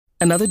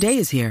Another day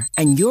is here,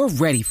 and you're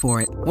ready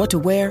for it. What to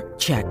wear?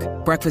 Check.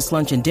 Breakfast,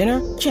 lunch, and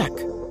dinner? Check.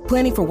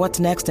 Planning for what's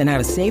next and how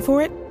to save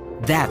for it?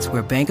 That's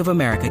where Bank of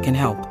America can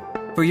help.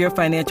 For your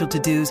financial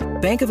to-dos,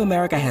 Bank of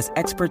America has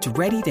experts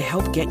ready to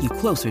help get you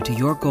closer to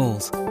your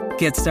goals.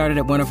 Get started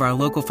at one of our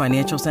local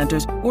financial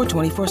centers or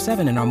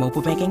 24/7 in our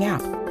mobile banking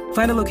app.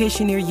 Find a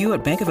location near you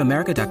at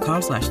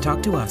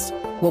bankofamerica.com/talktous.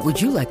 What would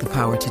you like the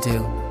power to do?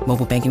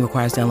 Mobile banking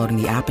requires downloading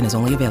the app and is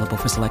only available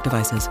for select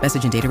devices.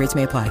 Message and data rates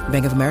may apply.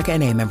 Bank of America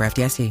N.A., member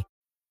FDIC.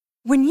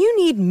 When you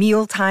need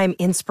mealtime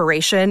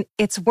inspiration,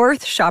 it's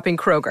worth shopping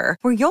Kroger,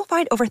 where you'll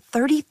find over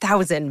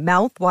 30,000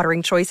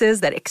 mouth-watering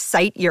choices that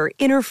excite your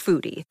inner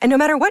foodie. And no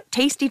matter what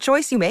tasty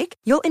choice you make,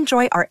 you'll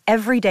enjoy our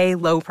everyday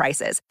low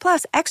prices,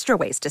 plus extra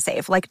ways to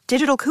save, like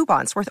digital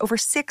coupons worth over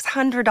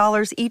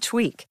 $600 each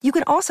week. You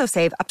can also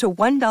save up to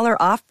 $1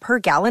 off per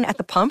gallon at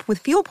the pump with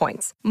fuel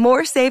points.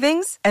 More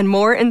savings and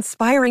more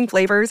inspiring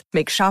flavors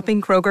make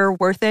shopping Kroger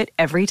worth it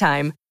every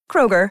time.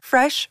 Kroger,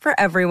 fresh for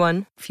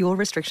everyone. Fuel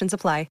restrictions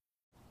apply.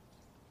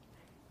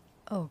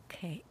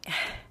 Okay.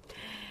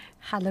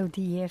 Hello,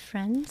 dear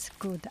friends.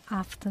 Good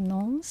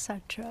afternoon.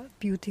 Such a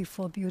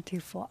beautiful,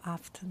 beautiful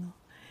afternoon.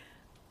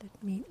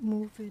 Let me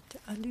move it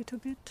a little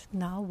bit.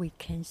 Now we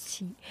can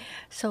see.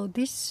 So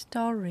this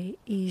story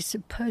is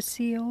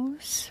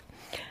Perseus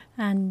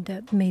and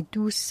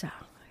Medusa.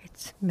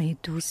 It's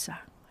Medusa.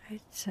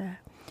 It's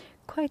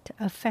quite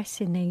a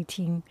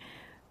fascinating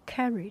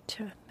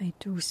character,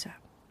 Medusa.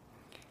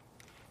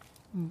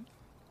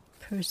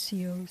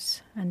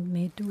 Perseus and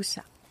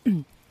Medusa.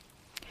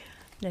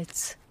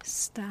 Let's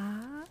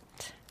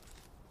start.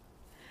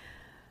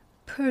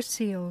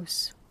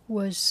 Perseus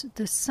was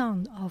the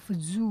son of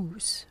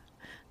Zeus,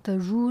 the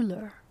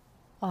ruler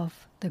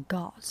of the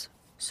gods.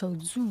 So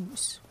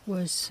Zeus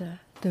was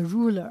the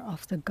ruler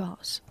of the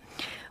gods.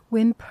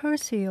 When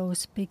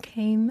Perseus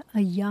became a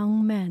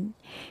young man,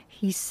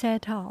 he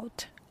set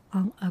out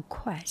on a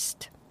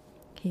quest.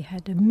 He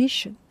had a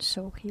mission,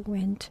 so he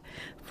went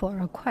for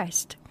a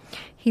quest.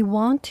 He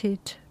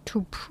wanted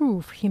to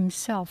prove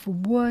himself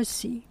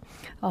worthy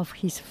of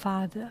his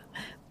father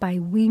by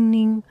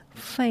winning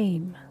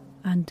fame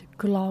and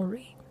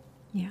glory.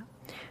 Yeah,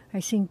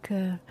 I think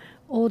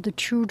all the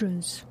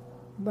children's,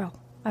 well,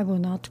 I will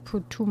not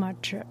put too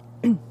much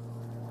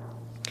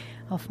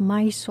of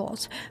my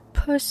thoughts.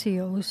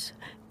 Perseus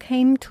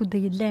came to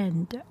the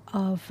land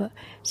of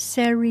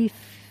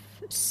Seriphus.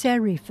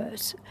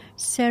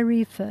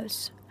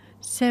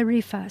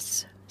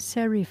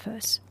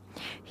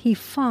 He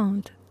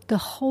found the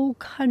whole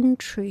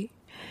country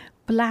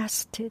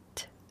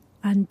blasted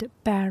and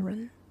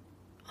barren.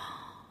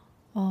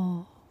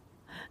 Oh,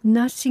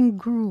 nothing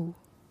grew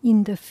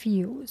in the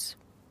fields.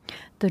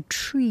 The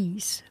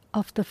trees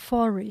of the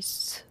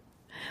forests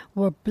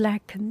were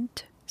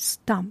blackened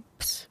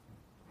stumps.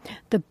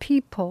 The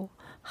people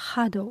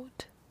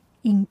huddled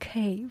in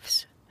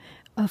caves,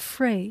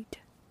 afraid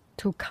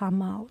to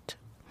come out.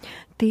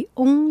 The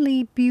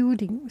only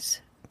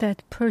buildings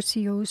that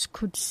Perseus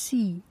could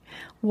see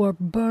were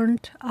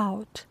burnt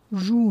out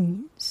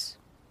ruins.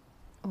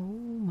 Oh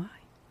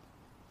my.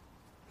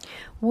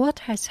 What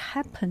has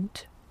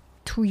happened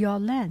to your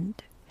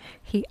land?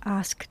 He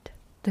asked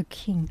the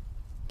king.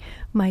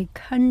 My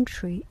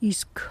country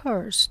is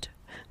cursed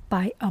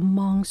by a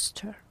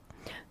monster,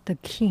 the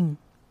king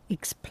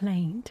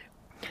explained.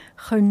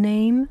 Her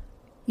name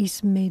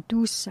is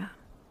Medusa.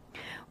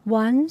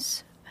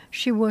 Once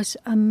she was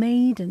a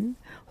maiden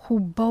who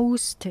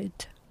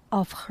boasted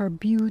of her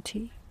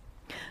beauty.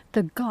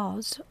 The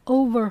gods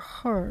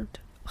overheard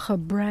her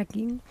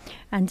bragging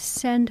and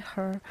sent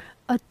her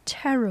a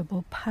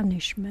terrible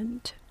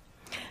punishment.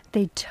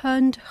 They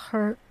turned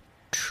her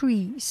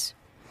tresses.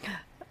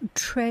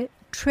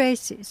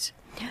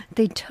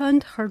 They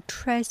turned her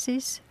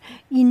tresses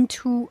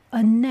into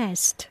a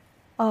nest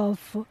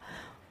of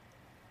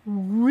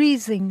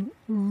writhing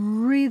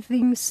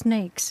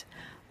snakes.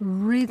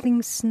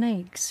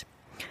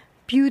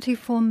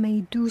 Beautiful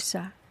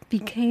Medusa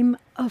became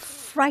a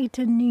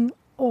frightening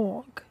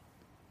ogre.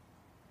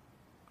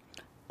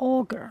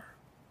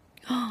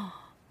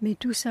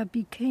 Medusa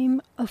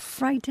became a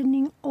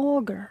frightening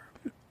ogre.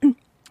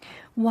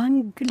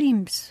 One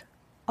glimpse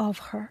of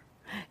her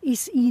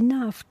is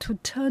enough to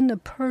turn a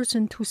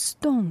person to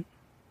stone.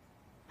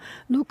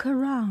 Look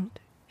around.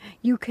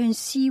 You can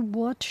see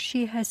what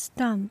she has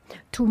done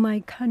to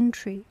my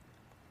country.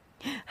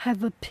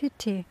 Have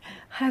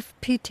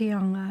pity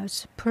on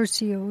us,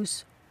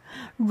 Perseus.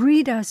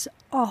 Rid us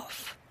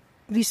of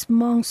this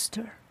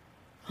monster.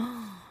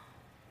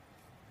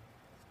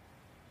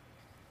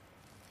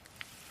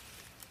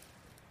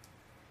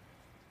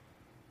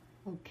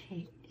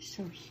 Okay,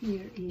 so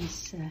here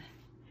is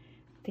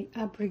the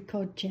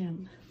apricot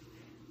jam.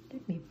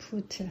 Let me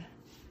put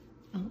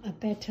on a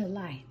better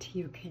light.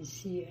 You can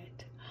see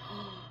it.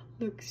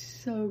 Looks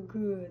so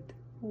good.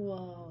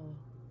 Wow.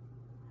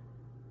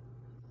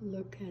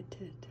 Look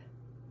at it.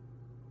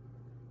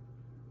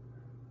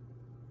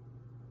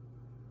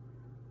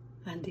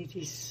 And it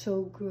is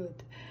so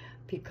good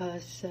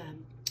because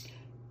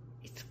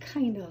it's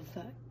kind of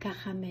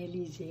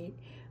caramelized,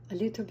 a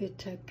little bit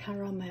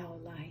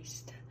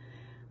caramelized.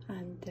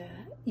 And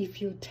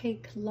if you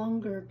take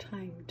longer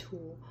time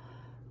to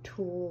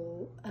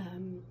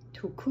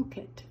cook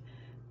it,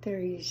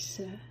 there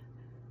is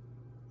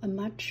a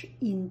much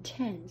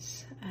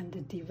intense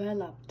and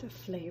developed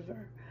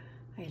flavor.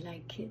 I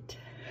like it.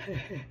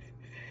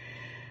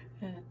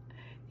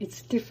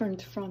 It's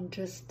different from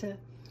just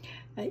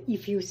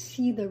if you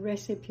see the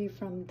recipe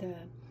from the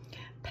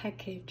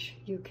package,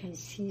 you can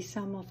see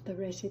some of the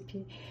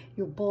recipe.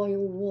 You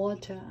boil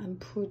water and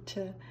put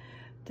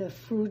the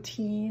fruit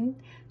in.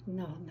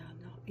 No,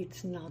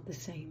 it's not the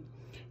same.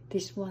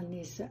 This one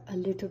is a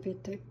little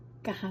bit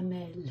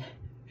caramelized.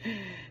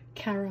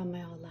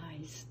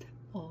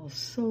 Oh,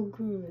 so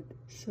good,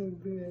 so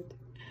good.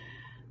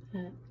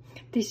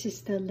 This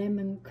is the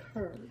lemon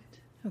curd.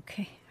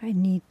 Okay, I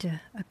need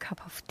a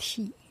cup of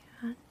tea.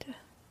 And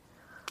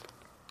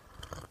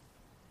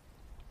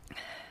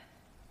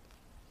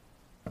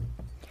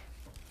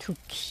to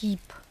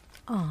keep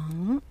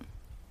on,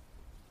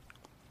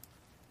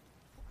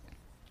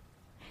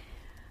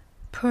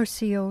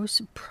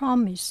 Perseus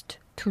promised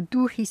to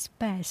do his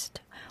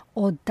best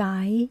or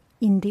die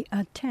in the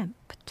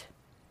attempt.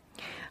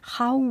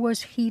 How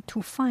was he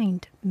to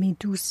find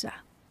Medusa?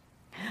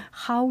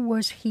 How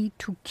was he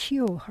to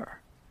kill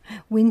her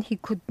when he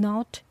could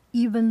not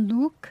even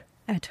look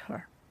at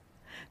her?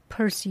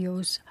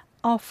 Perseus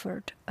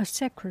offered a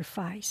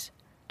sacrifice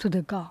to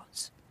the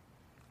gods.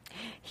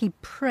 He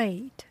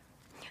prayed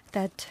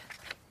that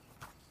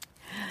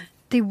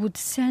they would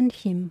send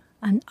him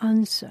an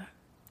answer.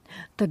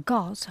 The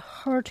gods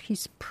heard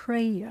his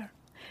prayer.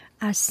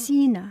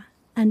 Athena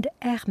and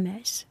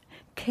Hermes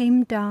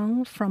came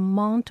down from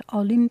Mount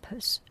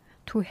Olympus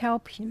to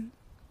help him.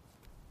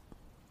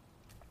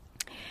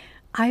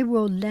 I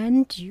will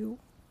lend you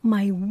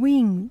my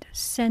winged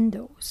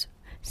sandals,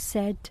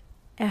 said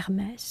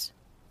Hermes.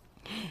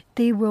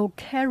 They will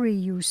carry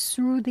you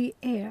through the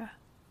air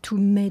to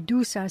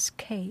Medusa's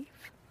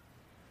cave.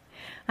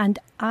 And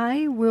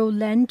I will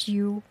lend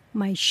you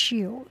my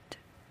shield,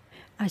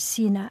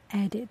 Athena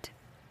added.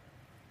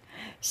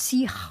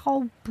 See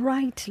how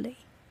brightly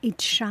it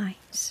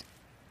shines.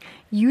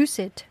 Use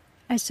it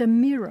as a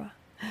mirror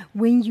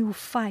when you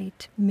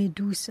fight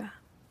Medusa.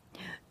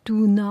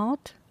 Do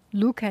not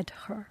look at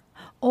her,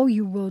 or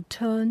you will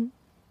turn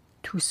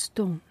to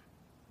stone.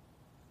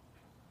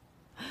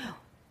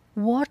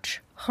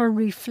 Watch her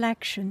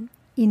reflection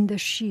in the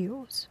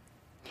shields.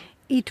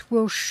 It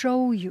will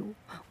show you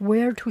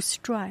where to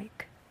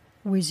strike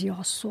with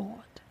your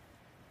sword.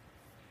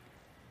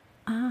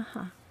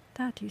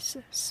 That is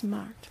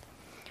smart.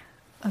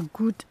 A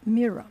good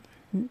mirror.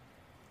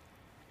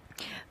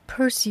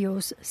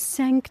 Perseus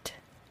thanked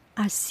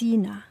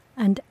Athena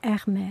and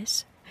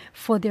Hermes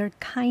for their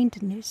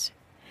kindness.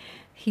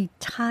 He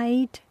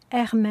tied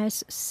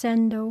Hermes'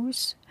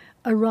 sandals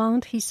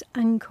around his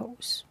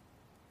ankles.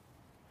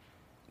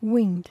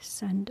 Winged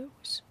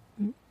sandals.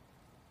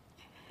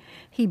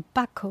 He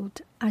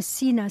buckled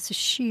Athena's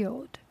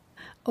shield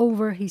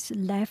over his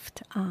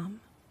left arm,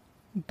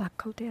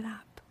 buckled it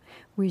up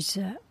with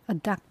a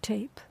duct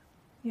tape.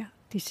 Yeah,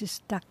 this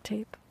is duct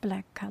tape,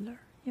 black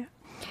color. Yeah,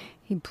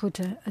 he put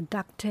a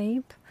duct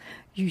tape.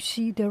 You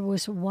see, there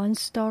was one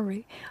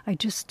story I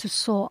just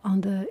saw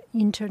on the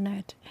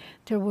internet.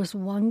 There was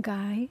one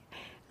guy,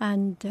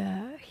 and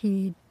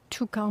he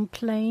took on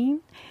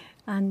plane,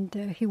 and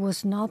he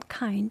was not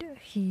kind.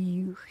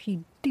 He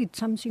did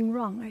something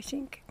wrong, I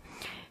think.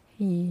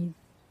 He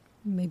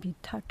maybe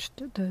touched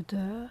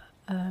the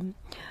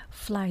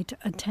flight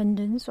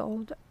attendants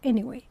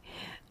anyway,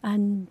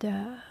 and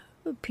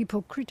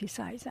people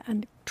criticized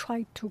and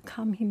tried to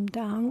calm him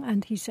down.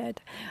 And he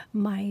said,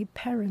 "My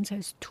parents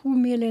has $2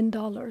 million,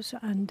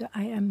 and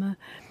I am,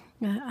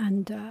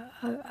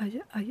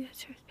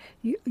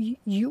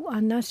 you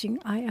are nothing.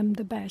 I am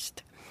the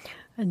best."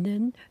 And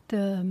then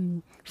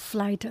the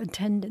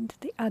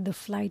other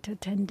flight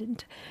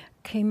attendant,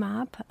 came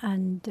up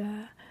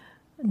and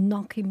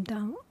knocked him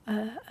down,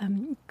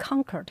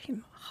 conquered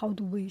him. How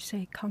do we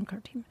say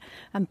conquered him?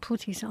 And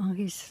put him on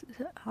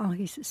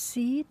his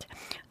seat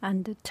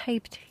and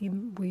taped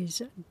him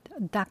with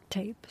duct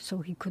tape so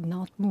he could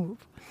not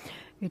move.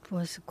 It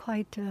was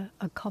quite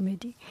a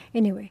comedy.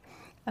 Anyway,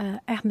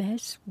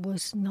 Hermes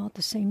was not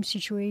the same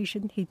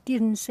situation. He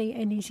didn't say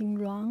anything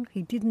wrong.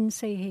 He didn't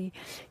say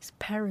his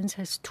parents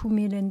has $2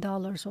 million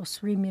or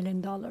 $3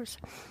 million.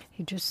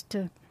 He just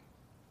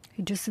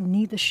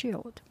need a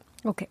shield.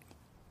 Okay.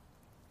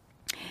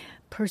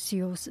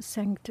 Perseus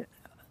thanked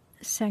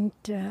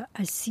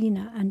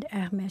Athena and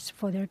Hermes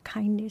for their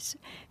kindness.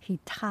 He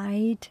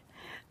tied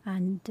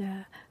and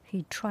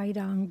he tried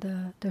on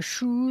the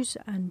shoes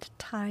and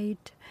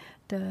tied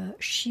the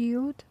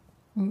shield.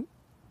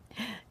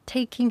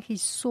 Taking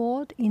his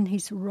sword in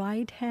his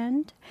right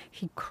hand,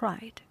 he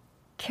cried,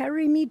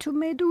 "Carry me to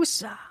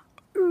Medusa!"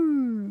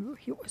 Ooh,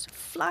 he was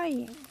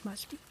flying,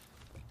 must be.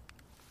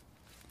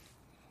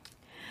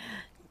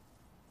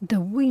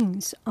 The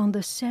wings on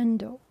the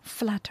sandal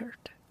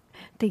fluttered.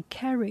 They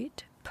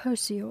carried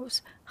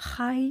Perseus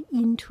high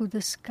into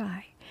the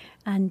sky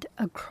and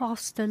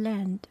across the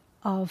land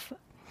of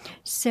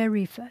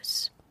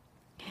Seriphus.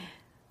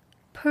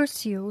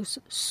 Perseus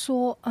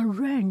saw a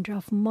range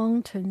of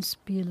mountains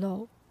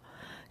below.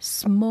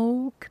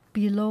 Smoke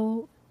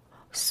billowed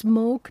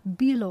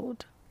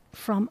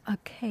from a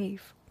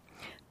cave.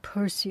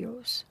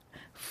 Perseus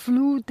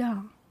flew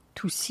down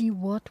to see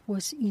what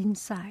was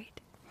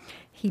inside.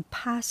 He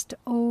passed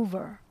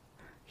over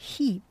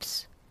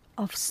heaps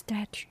of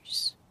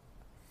statues.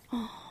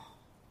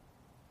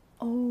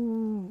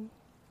 Oh,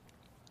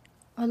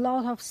 a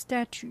lot of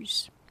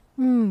statues.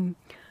 Can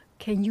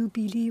you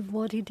believe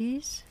what it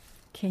is?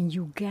 Can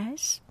you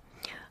guess?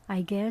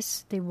 I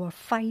guess they were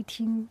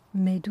fighting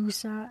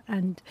Medusa,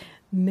 and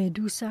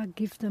Medusa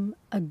gave them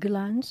a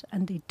glance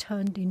and they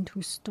turned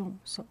into stone.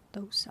 So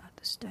those are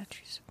the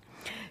statues.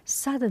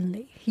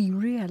 Suddenly he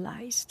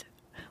realized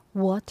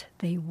what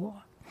they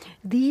were.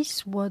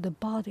 These were the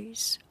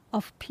bodies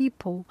of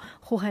people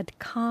who had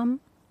come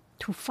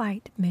to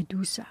fight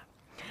Medusa.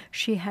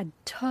 She had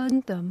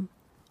turned them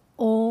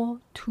all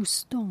to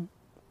stone.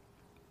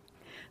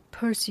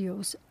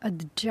 Perseus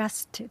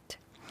adjusted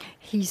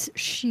his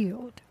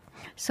shield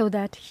so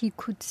that he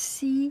could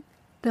see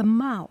the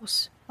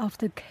mouth of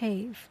the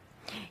cave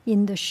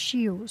in the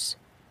shield's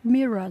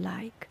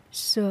mirror-like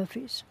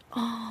surface.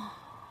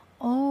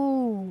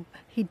 Oh,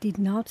 he did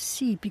not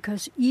see,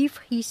 because if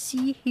he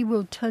see, he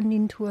will turn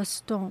into a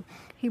stone.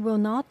 He will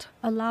not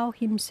allow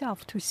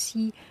himself to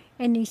see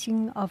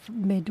anything of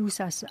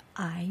Medusa's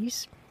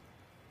eyes.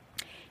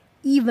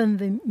 Even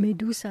when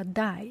Medusa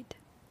died,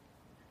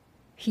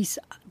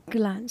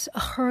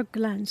 her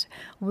glance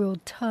will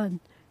turn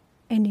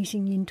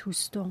anything into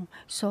stone,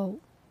 so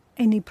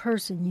any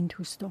person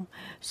into stone.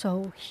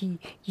 So he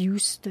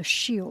used the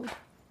shield,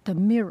 the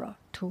mirror,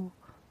 to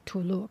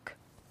look.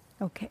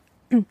 Okay.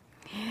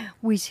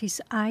 With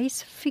his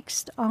eyes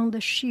fixed on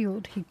the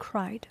shield, he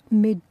cried,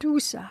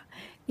 "Medusa,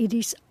 it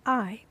is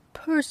I,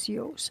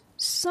 Perseus,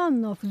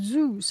 son of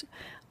Zeus.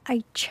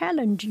 I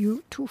challenge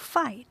you to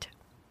fight."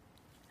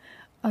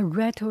 A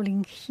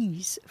rattling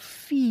hiss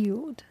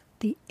filled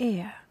the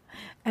air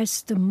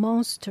as the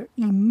monster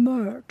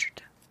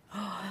emerged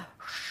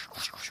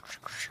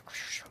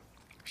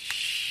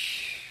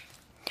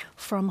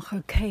from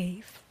her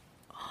cave.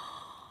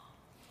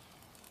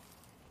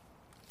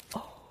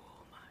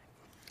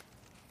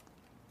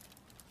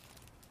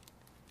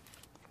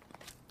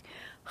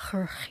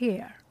 Her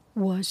hair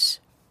was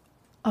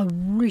a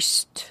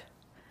wrist.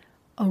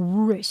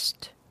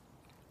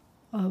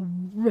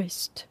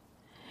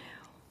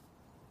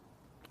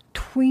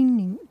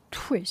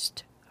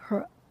 Twist.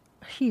 Her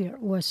hair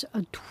was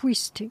a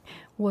twisting,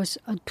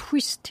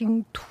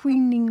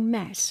 twinning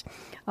mass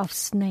of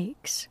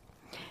snakes.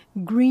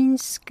 Green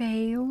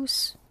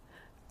scales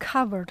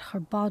covered her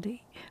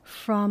body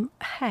from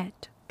head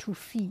to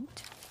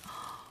feet.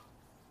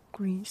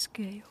 Green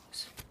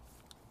scales.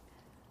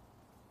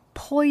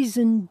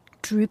 Poison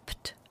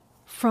dripped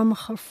from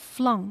her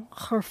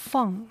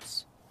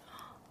fangs.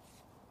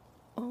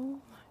 Oh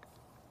my.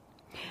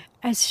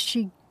 As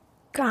she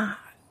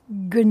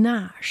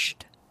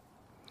gnashed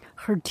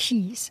her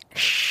teeth,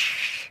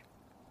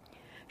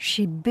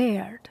 she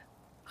bared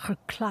her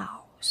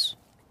claws.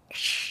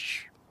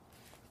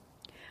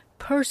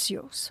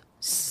 "Perseus,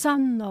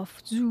 son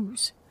of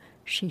Zeus,"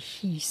 she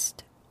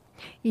hissed.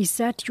 "Is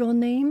that your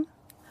name?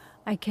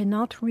 I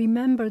cannot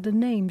remember the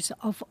names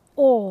of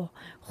all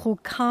who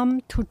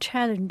come to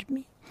challenge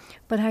me,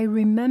 but I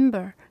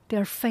remember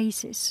their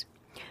faces.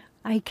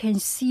 I can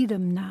see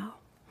them now,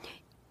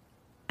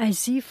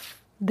 as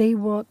if they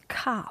were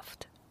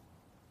carved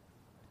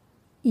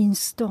in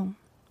stone."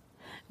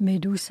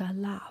 Medusa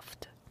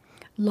laughed,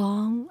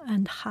 long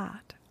and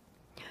hard.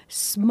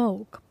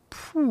 Smoke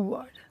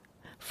poured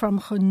from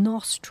her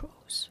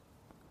nostrils.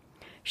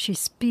 She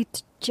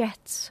spit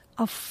jets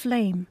of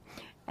flame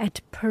at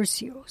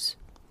Perseus.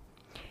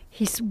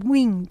 His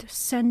winged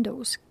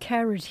sandals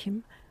carried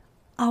him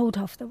out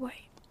of the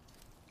way.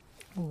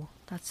 Oh,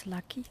 that's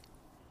lucky.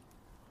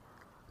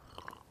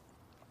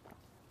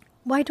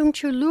 "Why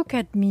don't you look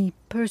at me,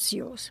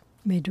 Perseus?"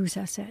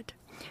 Medusa said.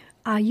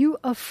 "Are you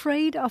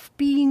afraid of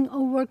being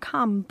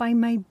overcome by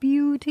my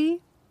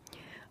beauty?"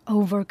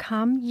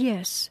 "Overcome,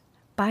 yes.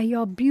 By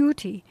your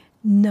beauty,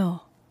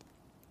 no."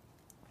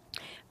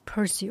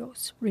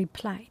 Perseus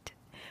replied,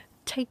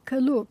 "Take a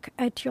look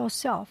at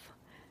yourself,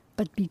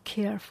 but be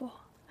careful.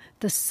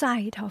 The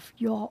sight of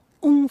your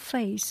own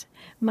face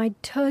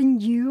might turn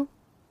you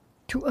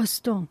to a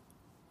stone."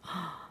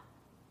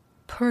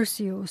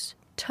 Perseus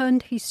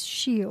turned his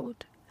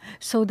shield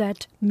so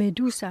that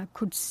Medusa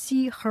could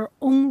see her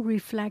own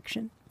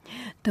reflection.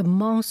 The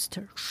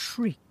monster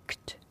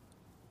shrieked.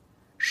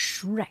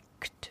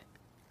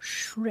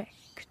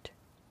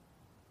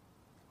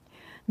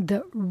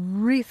 The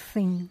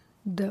writhing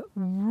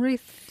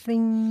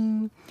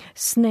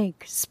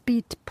snake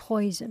spit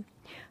poison.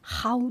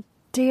 "How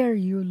dare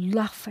you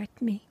laugh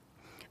at me?"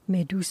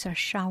 Medusa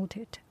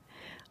shouted.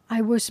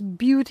 "I was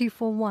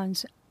beautiful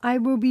once. I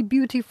will be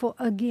beautiful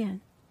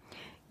again.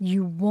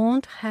 You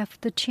won't have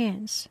the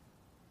chance."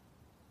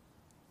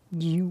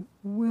 You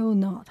will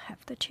not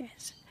have the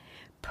chance.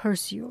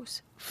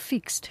 Perseus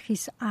fixed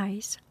his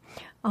eyes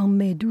on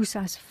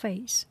Medusa's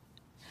face,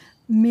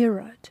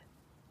 mirrored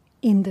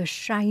in the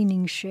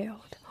shining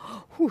shield.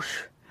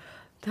 Whoosh!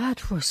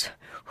 That was...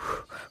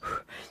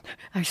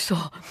 I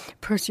saw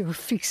Perseus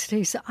fixed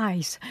his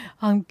eyes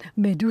on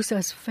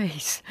Medusa's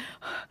face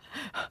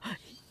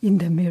in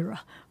the mirror,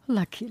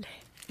 luckily.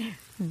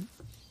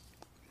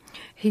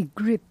 He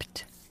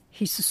gripped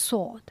his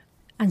sword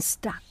and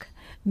struck.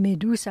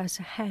 Medusa's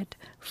head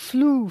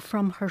flew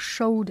from her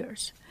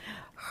shoulders.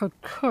 Her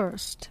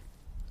curses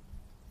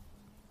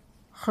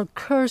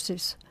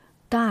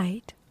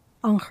died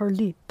on her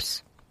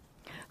lips.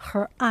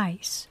 Her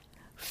eyes,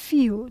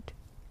 filled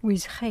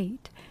with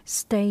hate,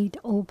 stayed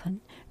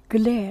open,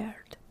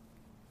 glared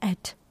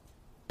at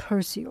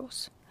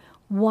Perseus.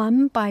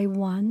 One by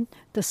one,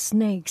 the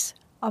snakes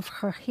of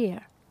her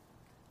hair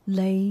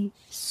lay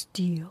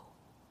still.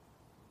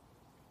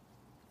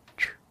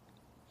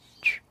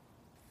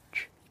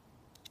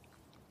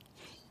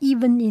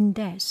 Even in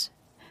death,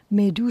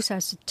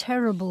 Medusa's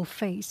terrible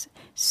face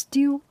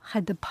still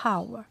had the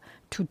power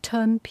to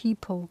turn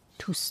people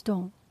to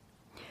stone.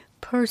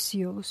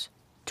 Perseus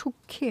took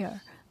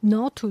care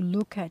not to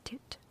look at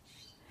it.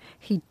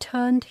 He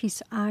turned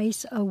his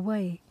eyes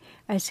away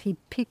as he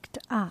picked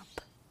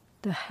up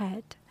the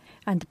head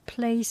and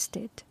placed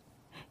it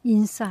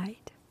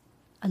inside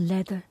a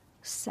leather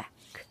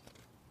sack.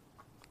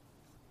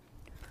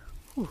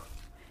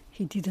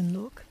 He didn't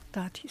look.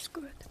 That is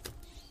good.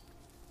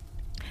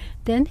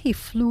 Then he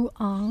flew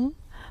on,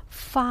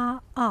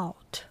 far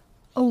out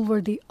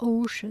over the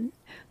ocean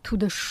to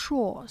the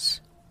shores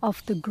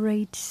of the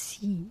great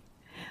sea.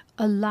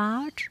 A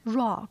large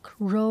rock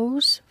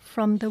rose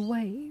from the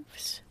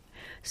waves.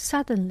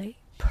 Suddenly,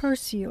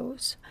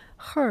 Perseus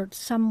heard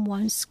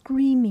someone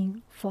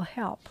screaming for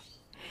help.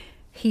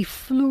 He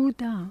flew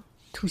down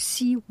to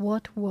see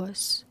what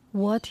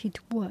it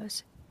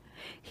was.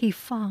 He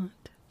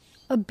found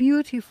a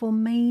beautiful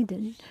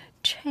maiden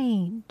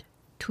chained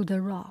to the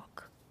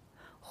rock.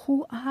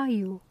 "Who are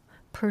you?"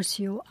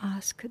 Perseus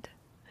asked.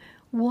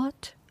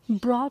 "What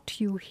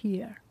brought you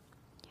here?"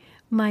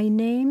 "My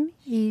name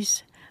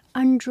is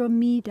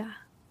Andromeda."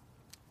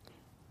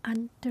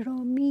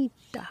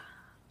 "Andromeda.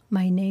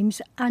 My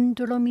name's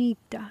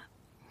Andromeda,"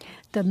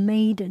 the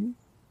maiden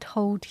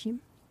told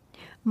him.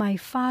 "My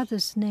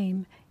father's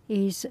name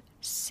is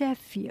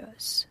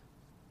Cepheus."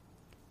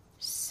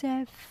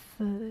 Cepheus.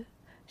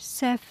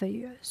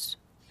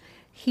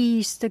 "He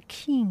is the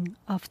king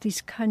of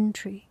this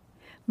country.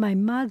 My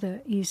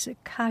mother is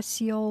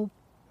Cassiopeia.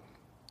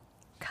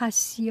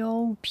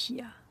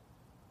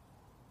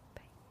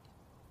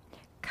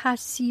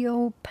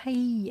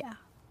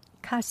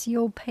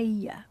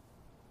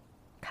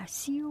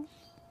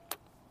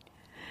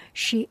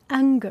 She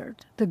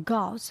angered the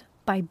gods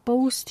by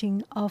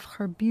boasting of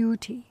her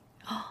beauty.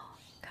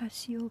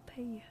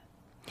 Cassiopeia.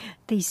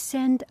 They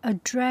sent a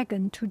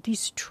dragon to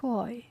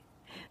destroy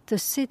the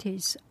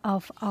cities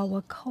of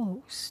our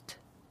coast.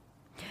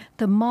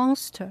 The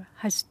monster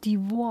has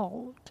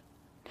devoured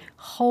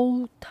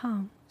whole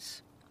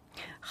towns.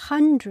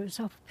 Hundreds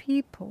of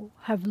people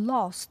have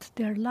lost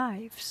their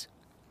lives.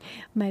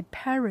 My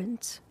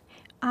parents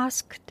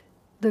asked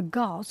the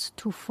gods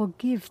to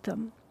forgive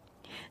them.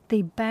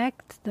 They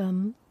begged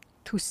them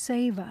to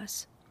save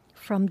us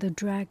from the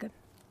dragon."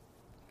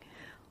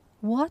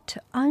 "What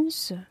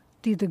answer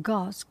did the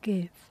gods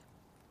give?"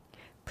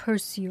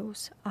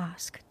 Perseus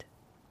asked.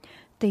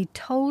 "They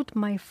told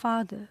my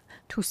father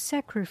to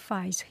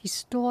sacrifice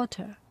his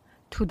daughter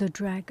to the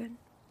dragon."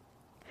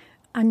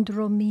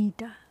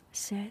 Andromeda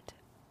said,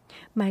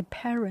 "My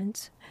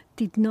parents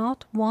did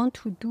not want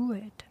to do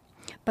it,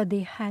 but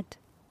they had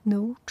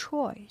no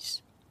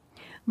choice.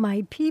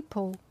 My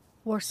people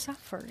were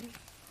suffering.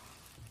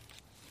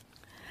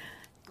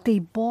 They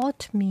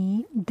brought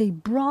me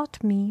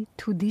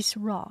to this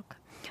rock.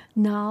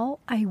 Now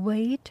I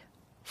wait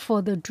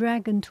for the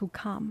dragon to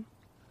come."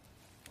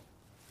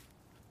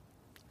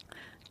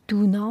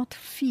 "Do not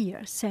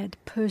fear," said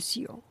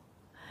Perseus.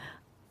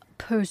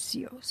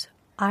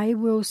 "I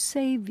will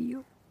save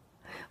you.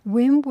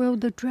 When will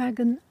the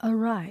dragon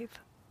arrive?"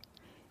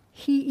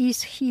 "He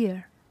is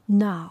here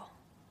now,"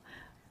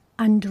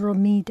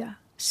 Andromeda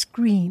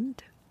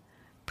screamed.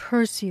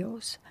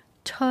 Perseus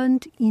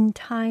turned in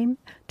time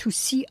to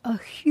see a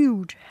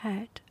huge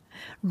head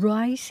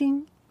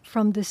rising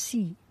from the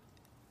sea.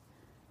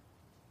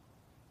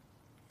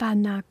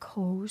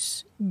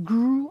 Barnacles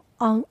grew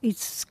on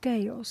its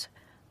scales.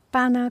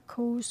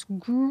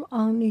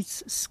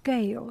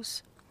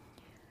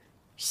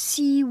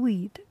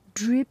 Seaweed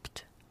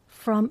dripped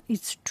from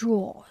its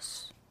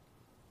jaws.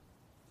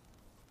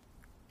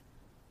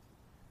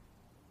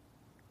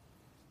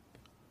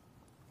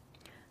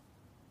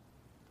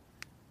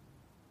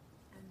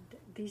 And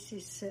this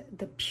is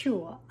the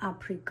pure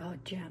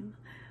apricot jam.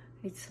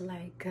 It's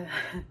like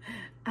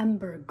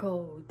amber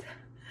gold.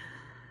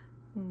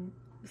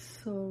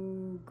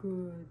 So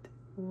good.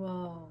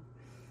 Wow.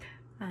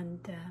 And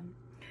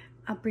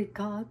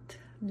apricot,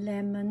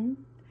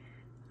 lemon,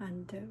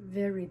 and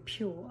very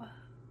pure,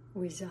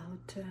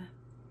 without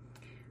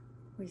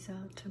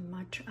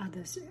much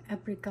others.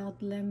 Apricot,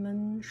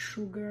 lemon,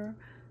 sugar,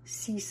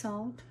 sea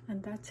salt,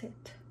 and that's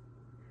it.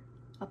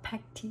 A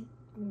pectin.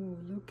 Ooh,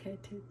 look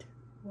at it.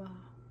 Wow.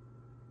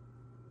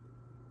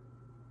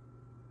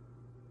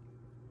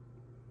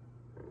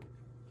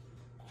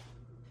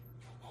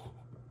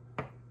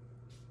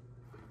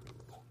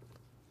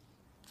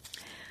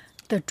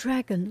 The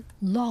dragon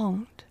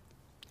longed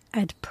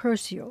at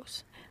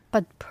Perseus,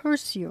 but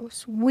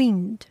Perseus'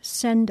 winged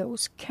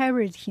sandals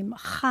carried him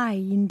high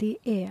in the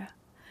air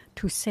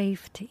to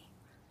safety.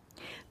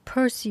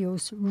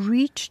 Perseus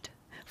reached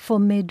for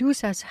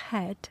Medusa's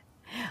head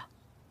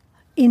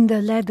in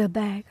the leather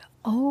bag.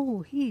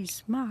 Oh, he is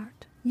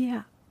smart.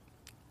 Yeah.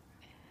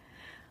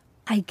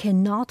 I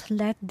cannot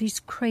let this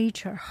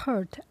creature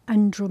hurt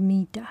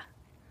Andromeda,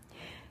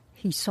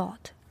 he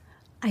thought.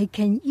 I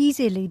can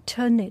easily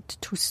turn it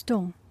to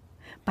stone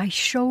by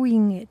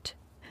showing it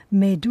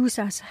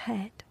Medusa's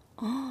head.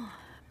 Oh,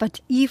 but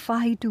if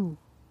I do,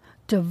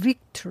 the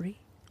victory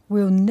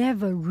will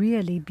never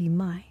really be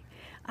mine.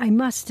 I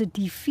must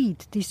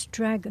defeat this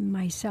dragon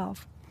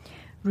myself,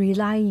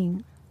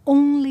 relying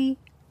only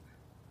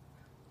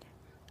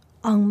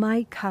on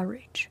my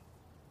courage.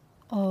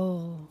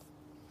 Oh,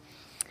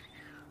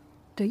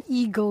 the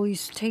ego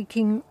is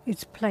taking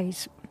its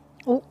place.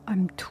 Oh,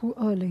 I'm too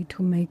early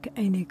to make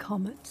any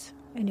comments.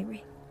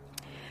 Anyway,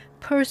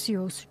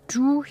 Perseus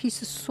drew his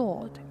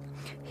sword.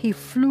 He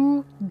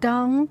flew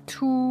down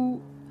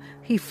to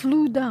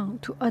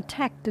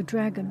attack the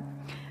dragon.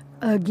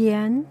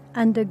 Again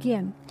and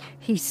again,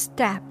 he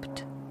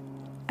stabbed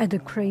at the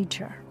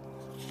creature.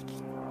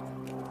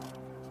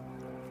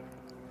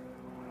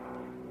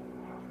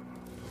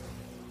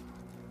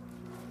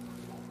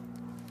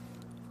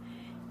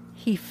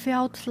 He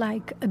felt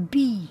like a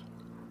bee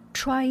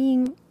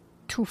trying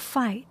to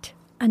fight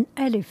an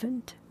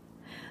elephant.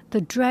 The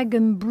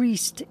dragon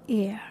breathed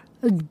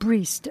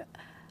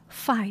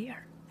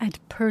fire at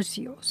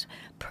Perseus.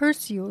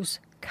 Perseus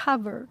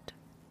covered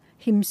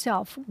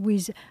himself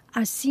with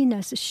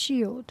Athena's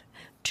shield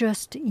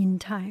just in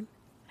time.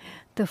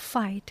 The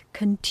fight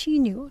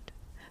continued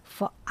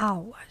for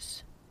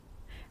hours.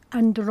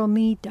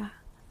 Andromeda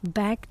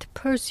begged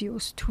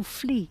Perseus to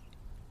flee.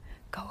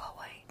 Go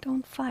away,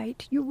 don't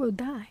fight, you will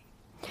die.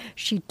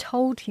 She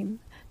told him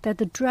that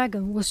the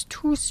dragon was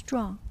too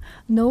strong.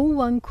 No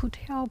one could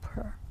help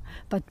her.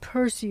 But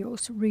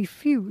Perseus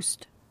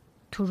refused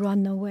to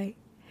run away.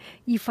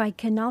 If I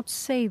cannot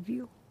save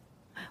you,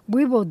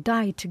 we will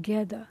die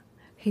together,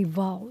 he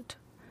vowed.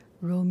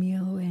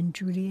 Romeo and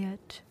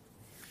Juliet.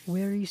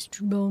 Where is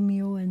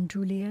Romeo and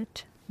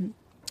Juliet?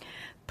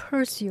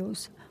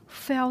 Perseus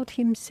felt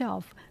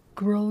himself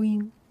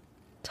growing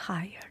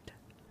tired.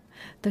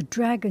 The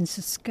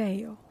dragon's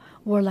scales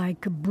were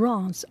like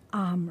bronze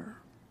armor.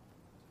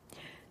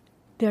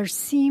 There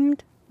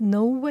seemed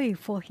no way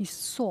for his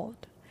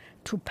sword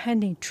to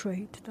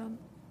penetrate them.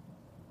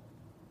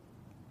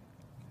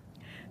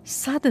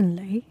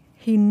 Suddenly,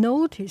 he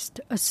noticed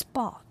a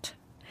spot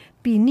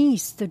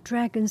beneath the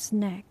dragon's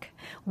neck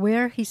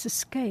where his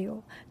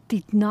scale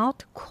did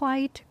not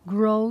quite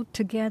grow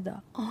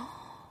together.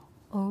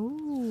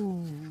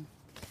 Oh.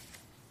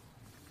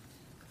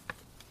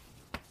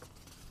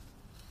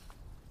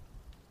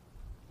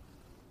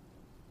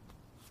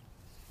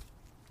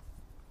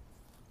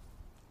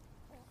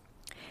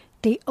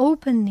 The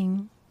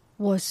opening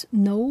was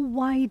no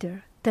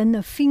wider than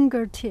a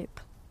fingertip.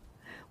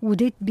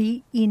 Would it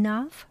be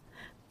enough?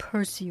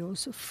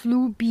 Perseus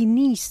flew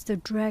beneath the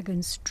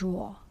dragon's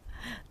jaw.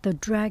 The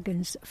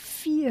dragon's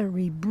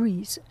fiery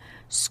breeze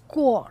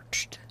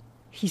scorched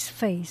his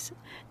face,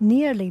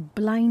 nearly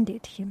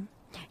blinded him.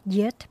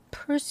 Yet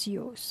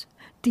Perseus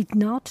did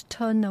not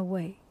turn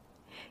away.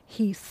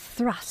 He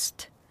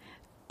thrust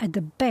at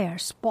the bare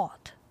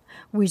spot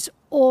with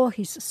all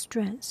his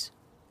strength.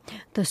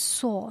 The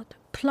sword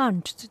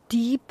plunged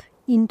deep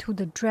into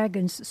the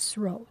dragon's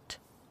throat.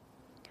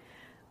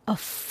 A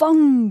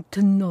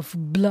fountain of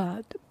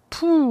blood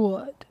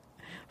poured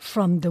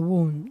from the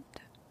wound.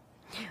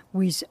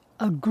 With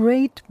a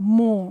great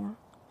moan,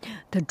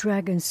 the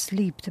dragon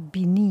slipped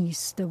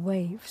beneath the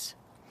waves,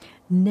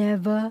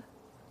 never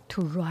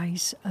to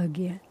rise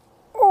again.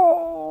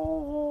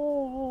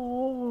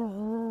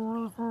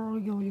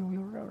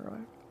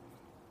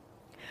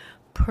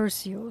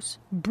 Perseus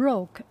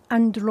broke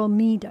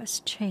Andromeda's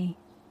chain.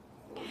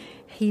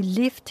 He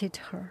lifted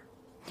her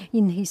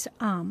in his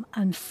arm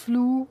and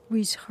flew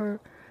with her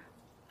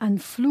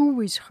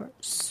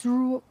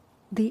through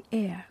the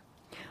air,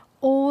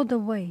 all the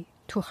way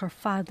to her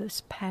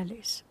father's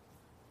palace.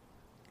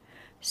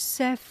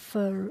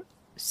 Zephyrus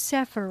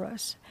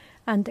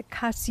and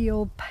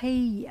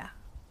Cassiopeia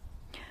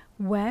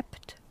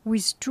wept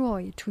with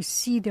joy to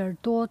see their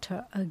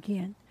daughter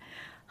again.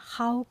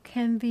 How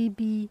can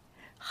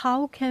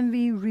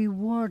we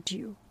reward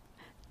you?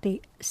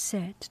 They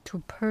said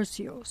to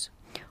Perseus.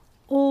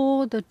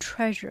 All the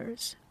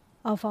treasures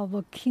of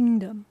our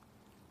kingdom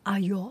are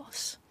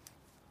yours.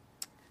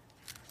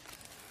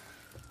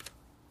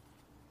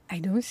 I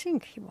don't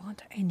think he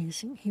wants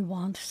anything. He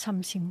wants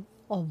something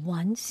or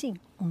one thing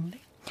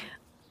only.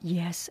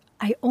 Yes,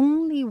 I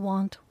only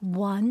want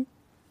one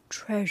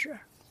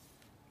treasure.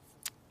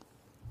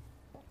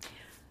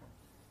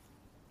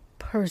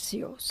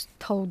 Perseus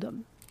told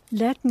them,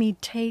 let me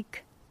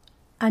take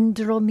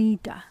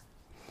Andromeda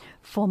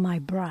for my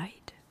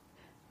bride.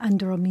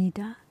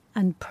 Andromeda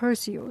and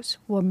Perseus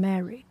were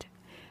married.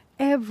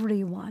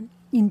 Everyone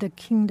in the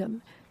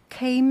kingdom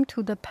came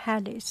to the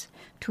palace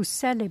to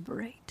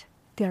celebrate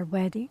their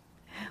wedding.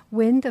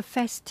 When the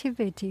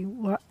festivities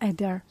were at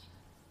their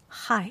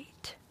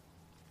height,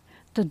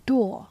 the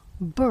door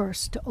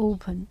burst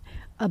open.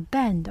 A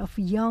band of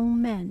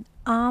young men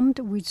armed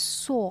with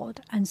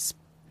sword and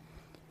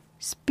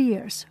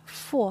spears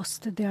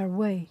forced their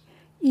way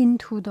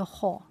into the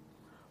hall.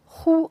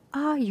 Who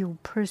are you?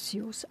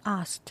 Perseus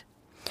asked.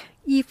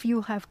 If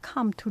you have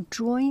come to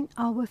join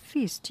our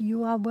feast,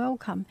 you are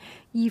welcome.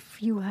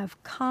 If you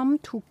have come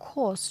to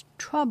cause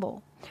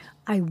trouble,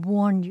 I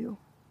warn you.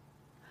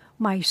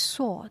 My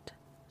sword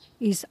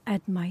is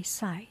at my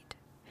side.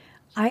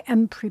 I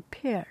am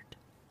prepared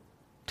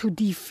to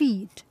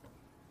defend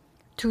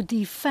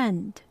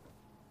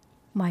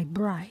my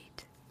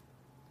bride.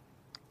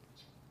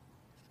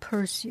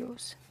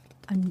 Perseus,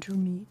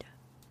 Andromeda.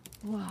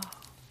 Wow.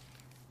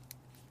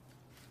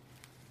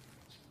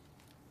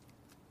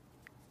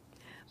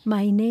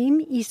 My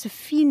name is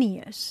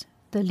Phineus,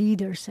 the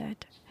leader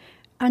said.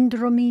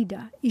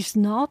 Andromeda is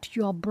not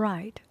your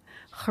bride.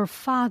 Her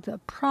father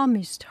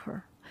promised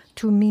her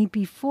to me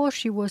before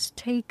she was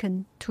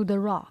taken to the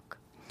rock.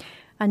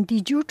 And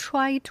did you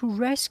try to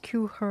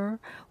rescue her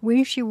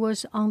when she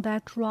was on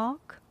that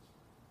rock?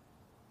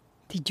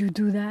 Did you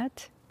do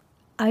that?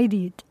 I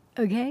did,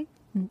 okay?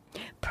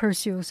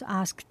 Perseus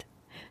asked.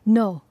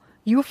 No,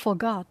 you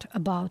forgot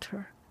about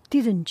her,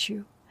 didn't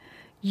you?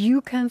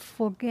 You can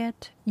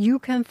forget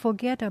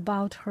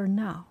about her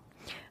now.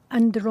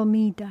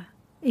 Andromeda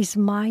is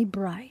my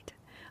bride.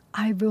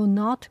 I will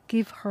not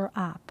give her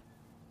up.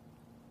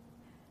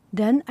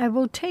 Then I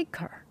will take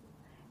her.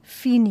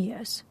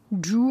 Phineus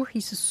drew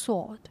his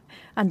sword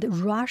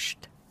and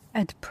rushed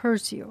at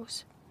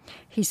Perseus.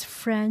 His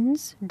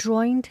friends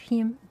joined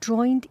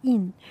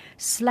in,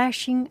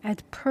 slashing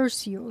at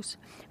Perseus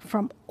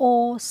from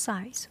all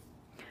sides.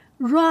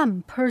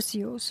 Run,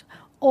 Perseus,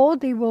 or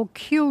they will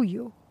kill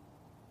you.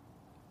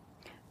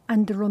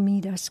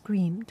 Andromeda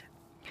screamed.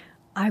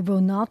 I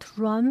will not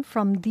run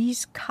from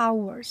these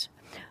cowards,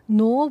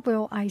 nor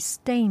will I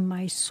stain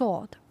my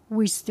sword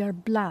with their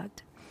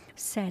blood,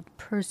 said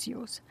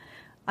Perseus.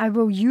 I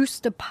will use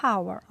the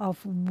power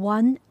of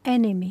one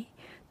enemy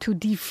to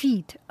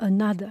defeat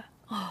another.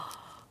 Oh,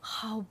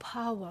 how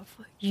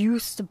powerful.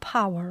 Use the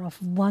power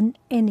of one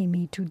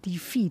enemy to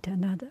defeat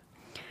another.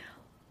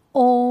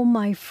 All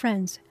my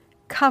friends,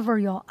 cover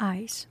your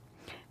eyes.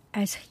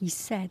 As he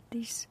said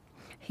this,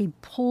 he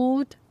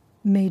pulled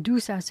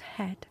Medusa's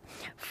head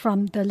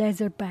from the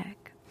leather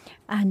bag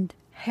and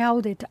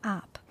held it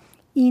up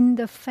in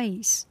the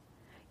faces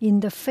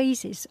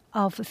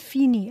of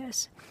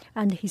Phineus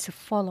and his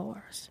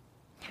followers.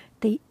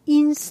 They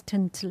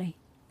instantly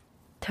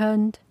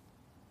turned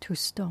to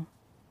stone.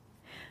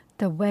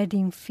 The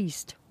wedding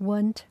feast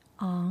went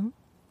on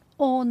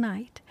all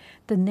night.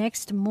 The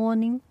next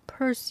morning,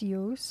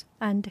 Perseus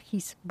and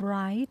his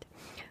bride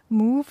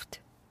moved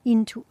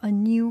into a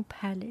new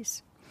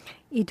palace.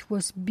 It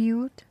was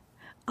built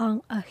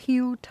on a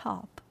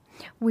hilltop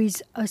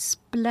with a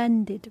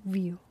splendid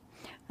view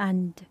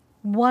and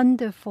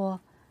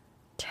wonderful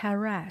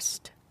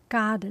terraced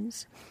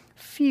gardens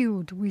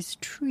filled with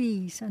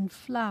trees and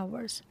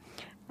flowers,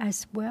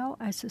 as well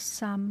as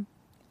some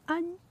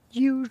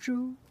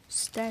unusual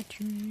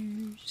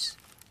statues.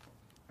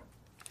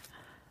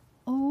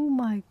 Oh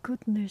my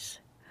goodness!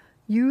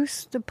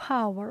 Use the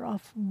power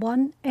of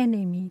one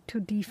enemy to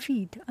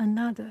defeat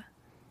another.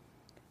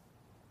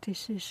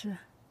 This is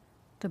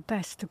the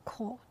best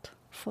quote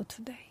for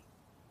today.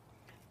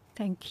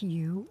 Thank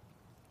you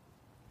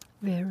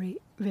very,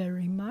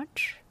 very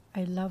much.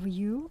 I love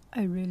you.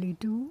 I really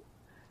do.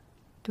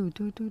 Do.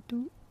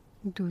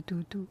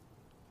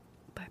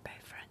 Bye-bye,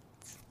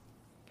 friends.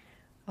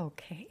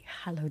 Okay,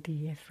 hello,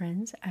 dear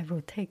friends. I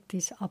will take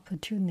this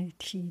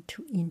opportunity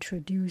to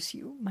introduce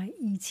you my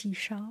Yiqi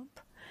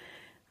shop.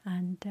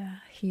 And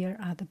here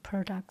are the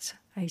products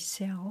I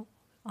sell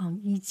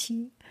on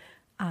Yiqi: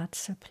 art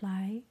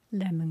supply,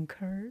 lemon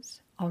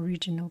curls,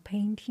 original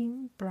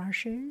painting,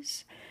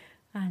 brushes,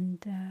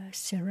 and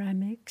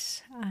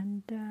ceramics,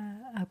 and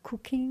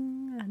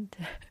cooking, and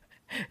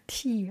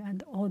tea,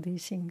 and all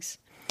these things.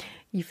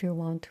 If you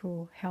want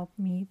to help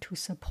me to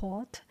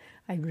support,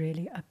 I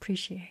really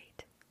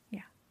appreciate.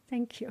 Yeah,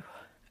 thank you.